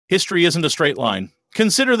History isn't a straight line.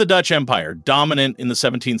 Consider the Dutch Empire, dominant in the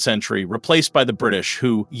 17th century, replaced by the British,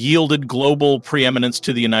 who yielded global preeminence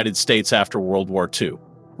to the United States after World War II.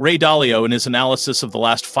 Ray Dalio, in his analysis of the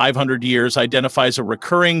last 500 years, identifies a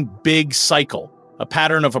recurring big cycle, a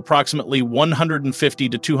pattern of approximately 150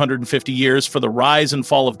 to 250 years for the rise and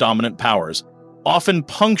fall of dominant powers, often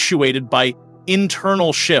punctuated by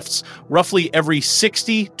internal shifts roughly every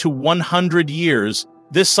 60 to 100 years.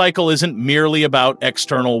 This cycle isn't merely about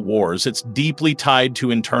external wars. It's deeply tied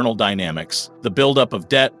to internal dynamics. The buildup of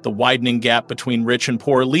debt, the widening gap between rich and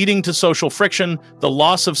poor, leading to social friction, the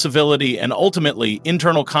loss of civility, and ultimately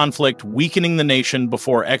internal conflict weakening the nation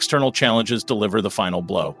before external challenges deliver the final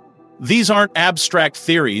blow. These aren't abstract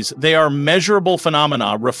theories, they are measurable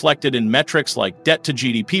phenomena reflected in metrics like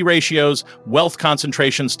debt-to-GDP ratios, wealth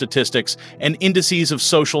concentration statistics, and indices of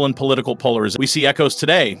social and political polarization. We see echoes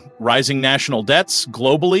today: rising national debts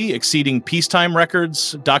globally exceeding peacetime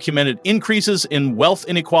records, documented increases in wealth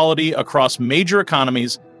inequality across major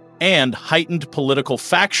economies, and heightened political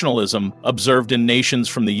factionalism observed in nations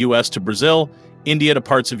from the US to Brazil, India to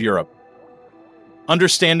parts of Europe.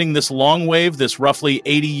 Understanding this long wave, this roughly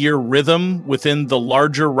 80-year rhythm within the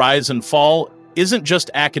larger rise and fall, isn't just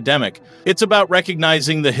academic. It's about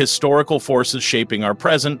recognizing the historical forces shaping our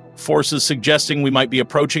present, forces suggesting we might be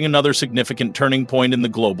approaching another significant turning point in the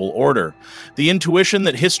global order. The intuition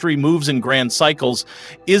that history moves in grand cycles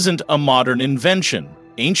isn't a modern invention.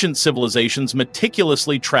 Ancient civilizations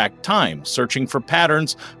meticulously tracked time, searching for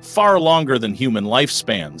patterns far longer than human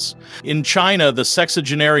lifespans. In China, the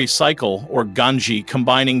sexagenary cycle, or Ganji,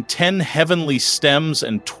 combining 10 heavenly stems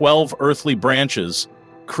and 12 earthly branches,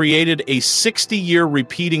 created a 60-year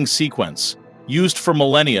repeating sequence, used for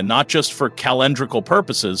millennia, not just for calendrical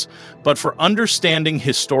purposes, but for understanding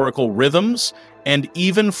historical rhythms and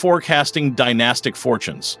even forecasting dynastic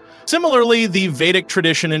fortunes. Similarly, the Vedic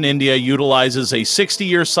tradition in India utilizes a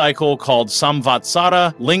 60-year cycle called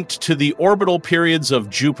Samvatsara, linked to the orbital periods of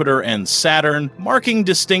Jupiter and Saturn, marking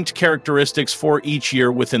distinct characteristics for each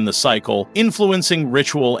year within the cycle, influencing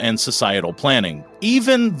ritual and societal planning.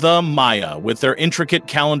 Even the Maya, with their intricate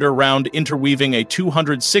calendar round interweaving a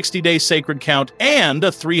 260-day sacred count and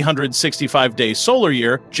a 365-day solar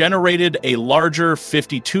year, generated a larger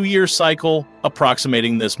 52-year cycle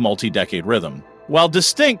approximating this multi-decade rhythm. While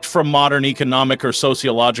distinct from modern economic or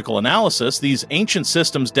sociological analysis, these ancient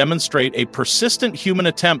systems demonstrate a persistent human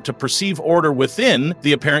attempt to perceive order within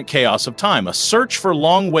the apparent chaos of time, a search for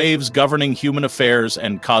long waves governing human affairs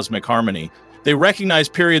and cosmic harmony. They recognize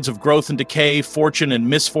periods of growth and decay, fortune and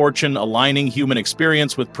misfortune, aligning human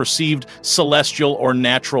experience with perceived celestial or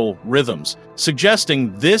natural rhythms,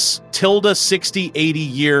 suggesting this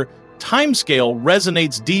 60-80-year timescale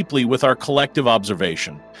resonates deeply with our collective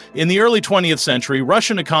observation. In the early 20th century,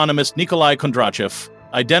 Russian economist Nikolai Kondratieff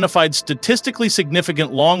identified statistically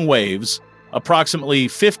significant long waves, approximately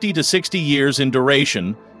 50 to 60 years in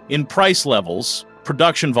duration, in price levels,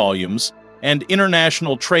 production volumes, and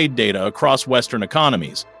international trade data across Western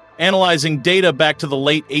economies. Analyzing data back to the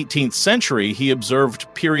late 18th century, he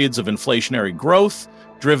observed periods of inflationary growth,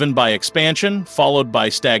 driven by expansion, followed by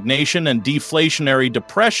stagnation and deflationary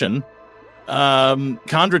depression.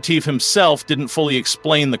 Kondratieff himself didn't fully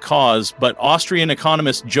explain the cause, but Austrian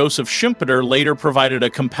economist Joseph Schumpeter later provided a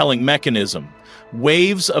compelling mechanism: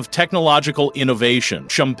 waves of technological innovation.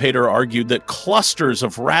 Schumpeter argued that clusters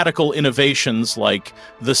of radical innovations like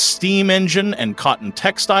the steam engine and cotton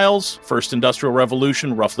textiles, First Industrial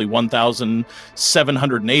Revolution, roughly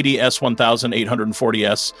 1780 S, 1840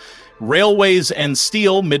 S, railways and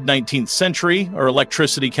steel, mid-19th century, or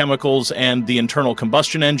electricity, chemicals, and the internal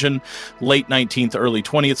combustion engine, late 19th, early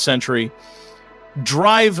 20th century,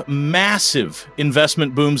 drive massive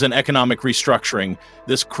investment booms and economic restructuring.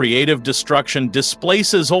 This creative destruction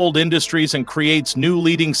displaces old industries and creates new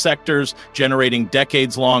leading sectors, generating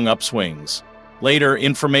decades-long upswings. Later,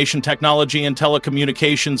 information technology and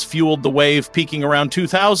telecommunications fueled the wave, peaking around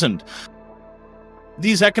 2000.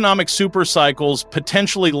 These economic supercycles,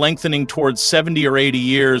 potentially lengthening towards 70 or 80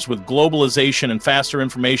 years with globalization and faster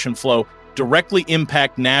information flow, directly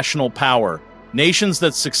impact national power. Nations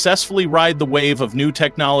that successfully ride the wave of new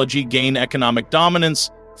technology gain economic dominance,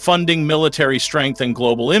 funding military strength and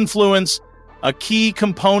global influence, a key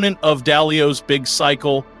component of Dalio's big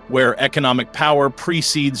cycle, where economic power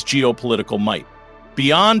precedes geopolitical might.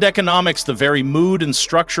 Beyond economics, the very mood and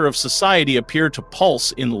structure of society appear to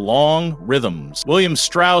pulse in long rhythms. William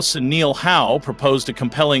Strauss and Neil Howe proposed a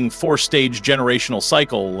compelling four-stage generational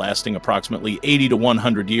cycle lasting approximately 80 to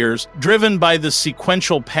 100 years, driven by the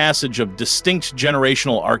sequential passage of distinct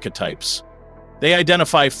generational archetypes. They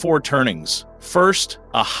identify four turnings. First,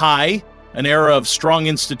 a high, an era of strong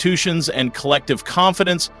institutions and collective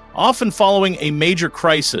confidence, often following a major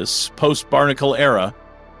crisis, post-Barnacle era.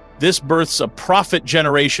 This births a prophet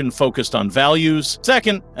generation focused on values.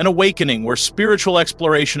 Second, an awakening where spiritual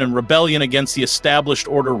exploration and rebellion against the established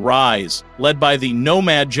order rise, led by the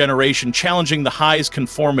nomad generation challenging the high's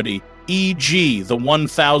conformity, e.g. the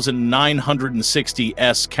 1960s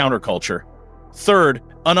counterculture. Third,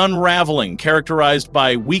 an unraveling characterized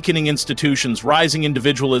by weakening institutions, rising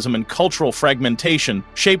individualism, and cultural fragmentation,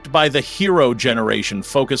 shaped by the hero generation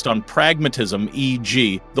focused on pragmatism,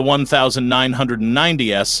 e.g., the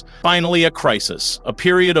 1990s. Finally, a crisis, a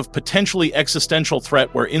period of potentially existential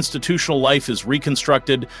threat where institutional life is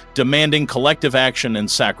reconstructed, demanding collective action and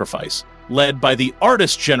sacrifice, led by the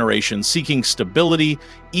artist generation seeking stability,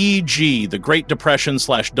 e.g. the Great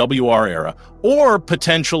Depression/WR era, or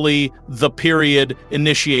potentially the period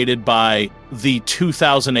initiated by the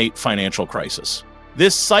 2008 financial crisis.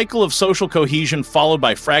 This cycle of social cohesion followed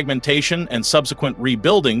by fragmentation and subsequent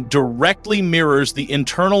rebuilding directly mirrors the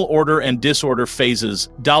internal order and disorder phases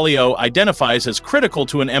Dalio identifies as critical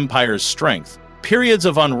to an empire's strength. Periods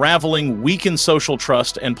of unraveling weaken social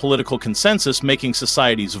trust and political consensus, making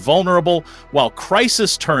societies vulnerable, while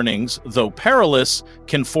crisis turnings, though perilous,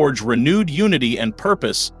 can forge renewed unity and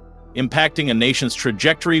purpose, impacting a nation's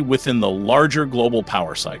trajectory within the larger global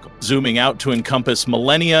power cycle. Zooming out to encompass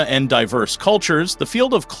millennia and diverse cultures, the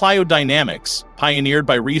field of Cliodynamics, pioneered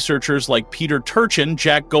by researchers like Peter Turchin,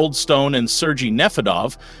 Jack Goldstone, and Sergei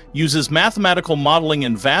Nefedov, uses mathematical modeling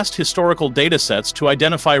and vast historical datasets to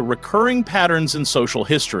identify recurring patterns in social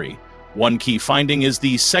history. One key finding is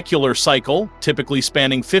the secular cycle, typically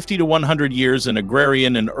spanning 50 to 100 years in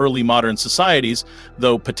agrarian and early modern societies,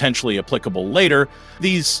 though potentially applicable later.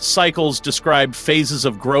 These cycles describe phases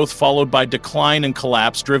of growth followed by decline and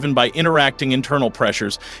collapse driven by interacting internal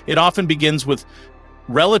pressures. It often begins with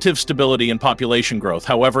relative stability and population growth.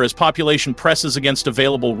 However, as population presses against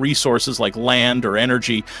available resources like land or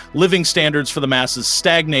energy, living standards for the masses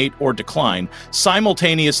stagnate or decline.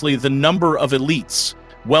 Simultaneously, the number of elites,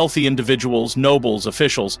 wealthy individuals, nobles,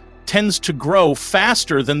 officials, tends to grow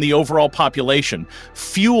faster than the overall population,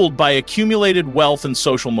 fueled by accumulated wealth and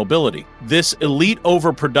social mobility. This elite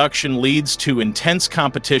overproduction leads to intense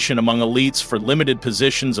competition among elites for limited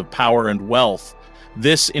positions of power and wealth.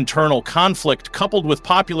 This internal conflict, coupled with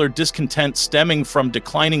popular discontent stemming from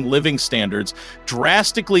declining living standards,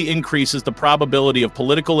 drastically increases the probability of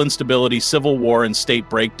political instability, civil war, and state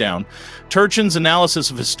breakdown. Turchin's analysis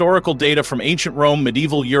of historical data from ancient Rome,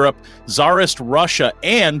 medieval Europe, Tsarist Russia,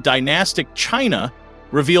 and dynastic China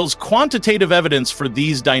reveals quantitative evidence for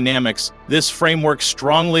these dynamics. This framework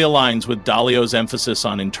strongly aligns with Dalio's emphasis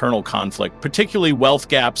on internal conflict, particularly wealth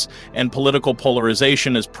gaps and political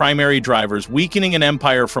polarization as primary drivers, weakening an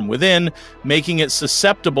empire from within, making it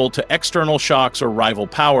susceptible to external shocks or rival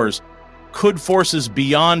powers. Could forces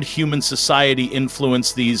beyond human society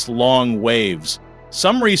influence these long waves?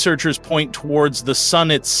 Some researchers point towards the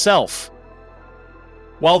sun itself.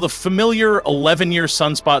 While the familiar 11-year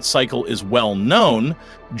sunspot cycle is well known,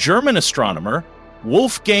 German astronomer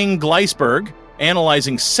Wolfgang Gleisberg,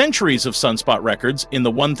 analyzing centuries of sunspot records in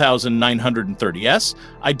the 1930s,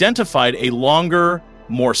 identified a longer,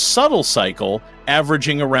 more subtle cycle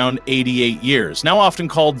averaging around 88 years, now often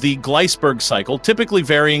called the Gleisberg cycle, typically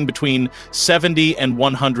varying between 70 and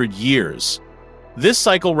 100 years. This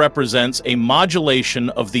cycle represents a modulation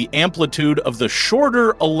of the amplitude of the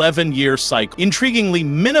shorter 11-year cycle. Intriguingly,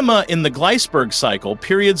 minima in the Gleisberg cycle,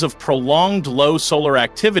 periods of prolonged low solar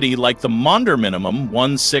activity like the Maunder minimum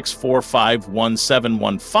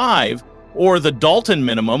 16451715 or the Dalton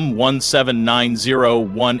minimum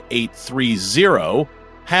 17901830,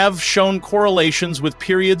 have shown correlations with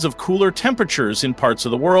periods of cooler temperatures in parts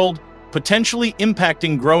of the world, potentially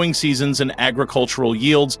impacting growing seasons and agricultural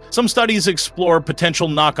yields. Some studies explore potential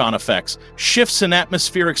knock-on effects, shifts in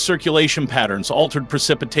atmospheric circulation patterns, altered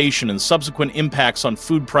precipitation, and subsequent impacts on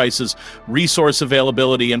food prices, resource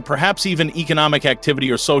availability, and perhaps even economic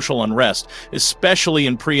activity or social unrest, especially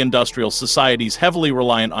in pre-industrial societies heavily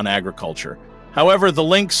reliant on agriculture. However, the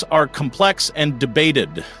links are complex and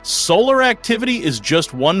debated. Solar activity is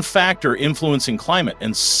just one factor influencing climate,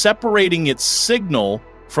 and separating its signal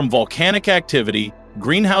from volcanic activity,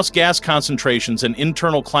 greenhouse gas concentrations, and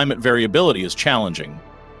internal climate variability is challenging.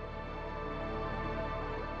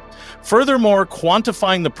 Furthermore,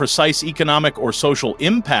 quantifying the precise economic or social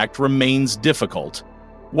impact remains difficult.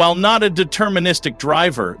 While not a deterministic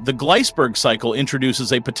driver, the Gleisberg cycle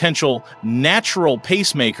introduces a potential natural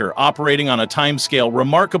pacemaker operating on a timescale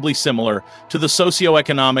remarkably similar to the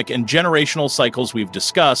socioeconomic and generational cycles we've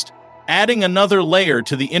discussed. adding another layer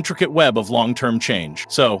to the intricate web of long-term change.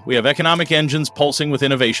 So, we have economic engines pulsing with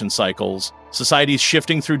innovation cycles, societies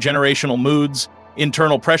shifting through generational moods,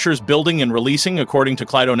 internal pressures building and releasing according to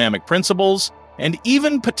Cliodynamic principles, and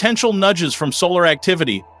even potential nudges from solar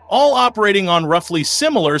activity, all operating on roughly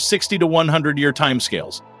similar 60 to 100-year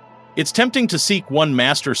timescales. It's tempting to seek one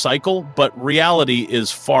master cycle, but reality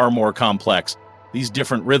is far more complex. These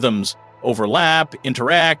different rhythms overlap,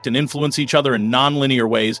 interact, and influence each other in nonlinear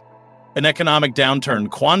ways. An economic downturn,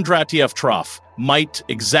 Kondratieff trough, might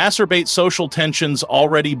exacerbate social tensions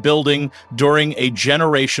already building during a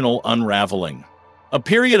generational unraveling. A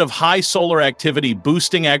period of high solar activity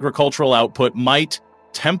boosting agricultural output might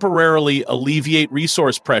temporarily alleviate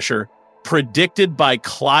resource pressure predicted by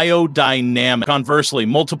Cliodynamics. Conversely,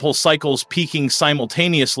 multiple cycles peaking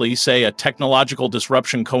simultaneously, say a technological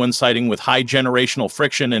disruption coinciding with high generational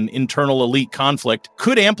friction and internal elite conflict,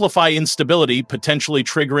 could amplify instability, potentially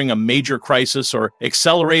triggering a major crisis or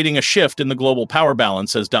accelerating a shift in the global power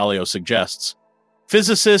balance, as Dalio suggests.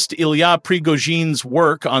 Physicist Ilya Prigozhin's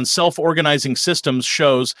work on self-organizing systems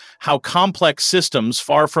shows how complex systems,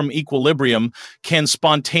 far from equilibrium, can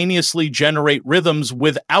spontaneously generate rhythms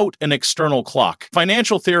without an external clock.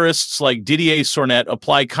 Financial theorists like Didier Sornet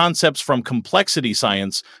apply concepts from complexity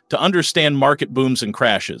science to understand market booms and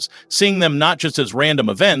crashes, seeing them not just as random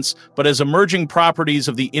events, but as emerging properties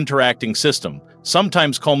of the interacting system,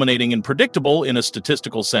 sometimes culminating in predictable, in a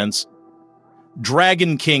statistical sense,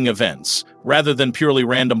 Dragon King events, rather than purely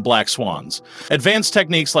random black swans. Advanced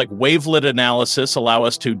techniques like wavelet analysis allow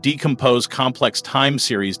us to decompose complex time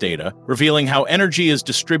series data, revealing how energy is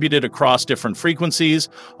distributed across different frequencies,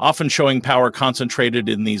 often showing power concentrated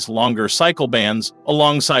in these longer cycle bands,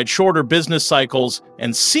 alongside shorter business cycles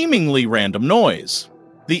and seemingly random noise.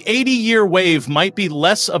 The 80-year wave might be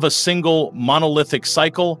less of a single monolithic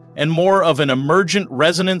cycle and more of an emergent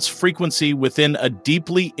resonance frequency within a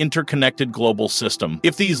deeply interconnected global system.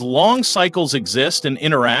 If these long cycles exist and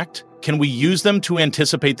interact, can we use them to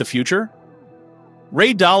anticipate the future?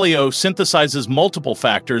 Ray Dalio synthesizes multiple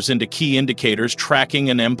factors into key indicators tracking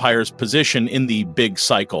an empire's position in the big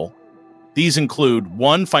cycle. These include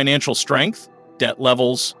 1. Financial strength, debt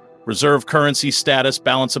levels, reserve currency status,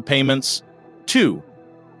 balance of payments. 2.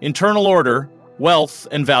 Internal order, wealth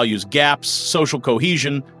and values gaps, social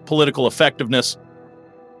cohesion, political effectiveness.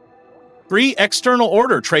 3. External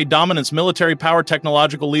order, trade dominance, military power,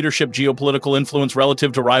 technological leadership, geopolitical influence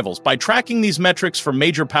relative to rivals. By tracking these metrics for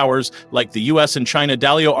major powers like the US and China,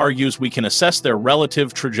 Dalio argues we can assess their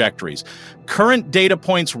relative trajectories. Current data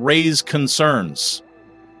points raise concerns.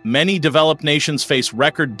 Many developed nations face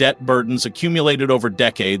record debt burdens accumulated over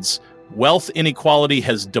decades. Wealth inequality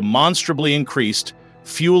has demonstrably increased,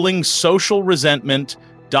 fueling social resentment,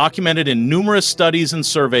 documented in numerous studies and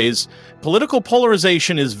surveys. Political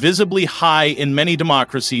polarization is visibly high in many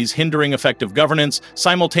democracies, hindering effective governance.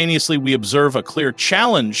 Simultaneously, we observe a clear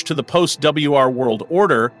challenge to the post-WR world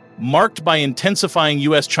order, marked by intensifying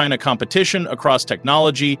US-China competition across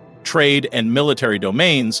technology, trade, and military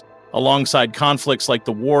domains, alongside conflicts like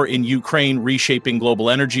the war in Ukraine reshaping global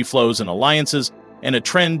energy flows and alliances, and a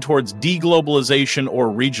trend towards deglobalization or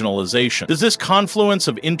regionalization. Does this confluence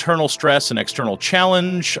of internal stress and external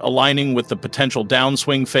challenge, aligning with the potential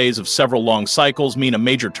downswing phase of several long cycles, mean a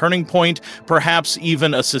major turning point, perhaps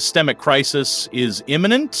even a systemic crisis is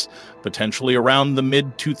imminent, potentially around the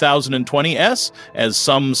mid-2020s, as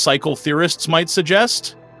some cycle theorists might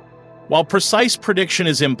suggest? While precise prediction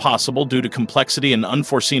is impossible due to complexity and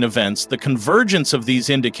unforeseen events, the convergence of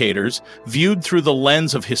these indicators, viewed through the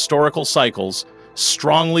lens of historical cycles,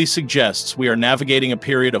 strongly suggests we are navigating a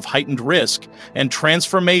period of heightened risk and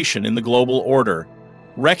transformation in the global order.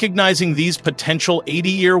 Recognizing these potential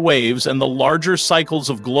 80-year waves and the larger cycles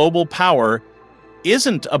of global power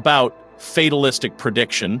isn't about fatalistic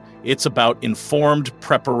prediction, it's about informed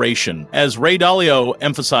preparation. As Ray Dalio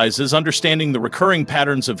emphasizes, understanding the recurring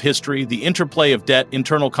patterns of history, the interplay of debt,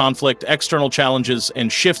 internal conflict, external challenges,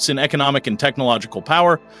 and shifts in economic and technological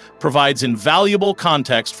power provides invaluable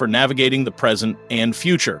context for navigating the present and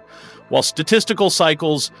future. While statistical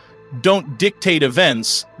cycles don't dictate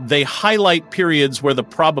events, they highlight periods where the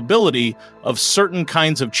probability of certain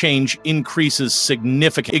kinds of change increases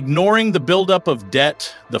significantly. Ignoring the buildup of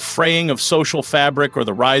debt, the fraying of social fabric, or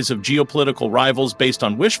the rise of geopolitical rivals based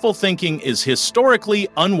on wishful thinking is historically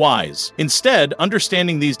unwise. Instead,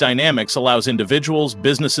 understanding these dynamics allows individuals,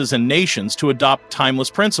 businesses, and nations to adopt timeless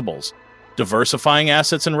principles. Diversifying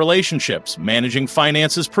assets and relationships, managing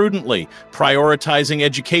finances prudently, prioritizing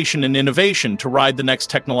education and innovation to ride the next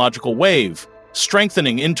technological wave,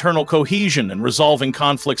 strengthening internal cohesion and resolving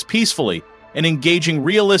conflicts peacefully, and engaging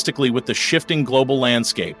realistically with the shifting global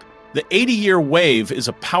landscape. The 80-year wave is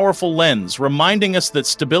a powerful lens, reminding us that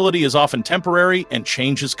stability is often temporary and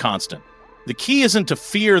change is constant. The key isn't to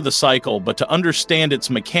fear the cycle, but to understand its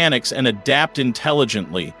mechanics and adapt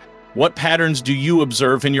intelligently. What patterns do you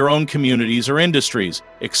observe in your own communities or industries?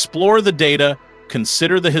 Explore the data,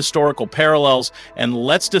 consider the historical parallels, and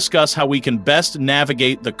let's discuss how we can best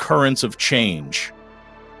navigate the currents of change.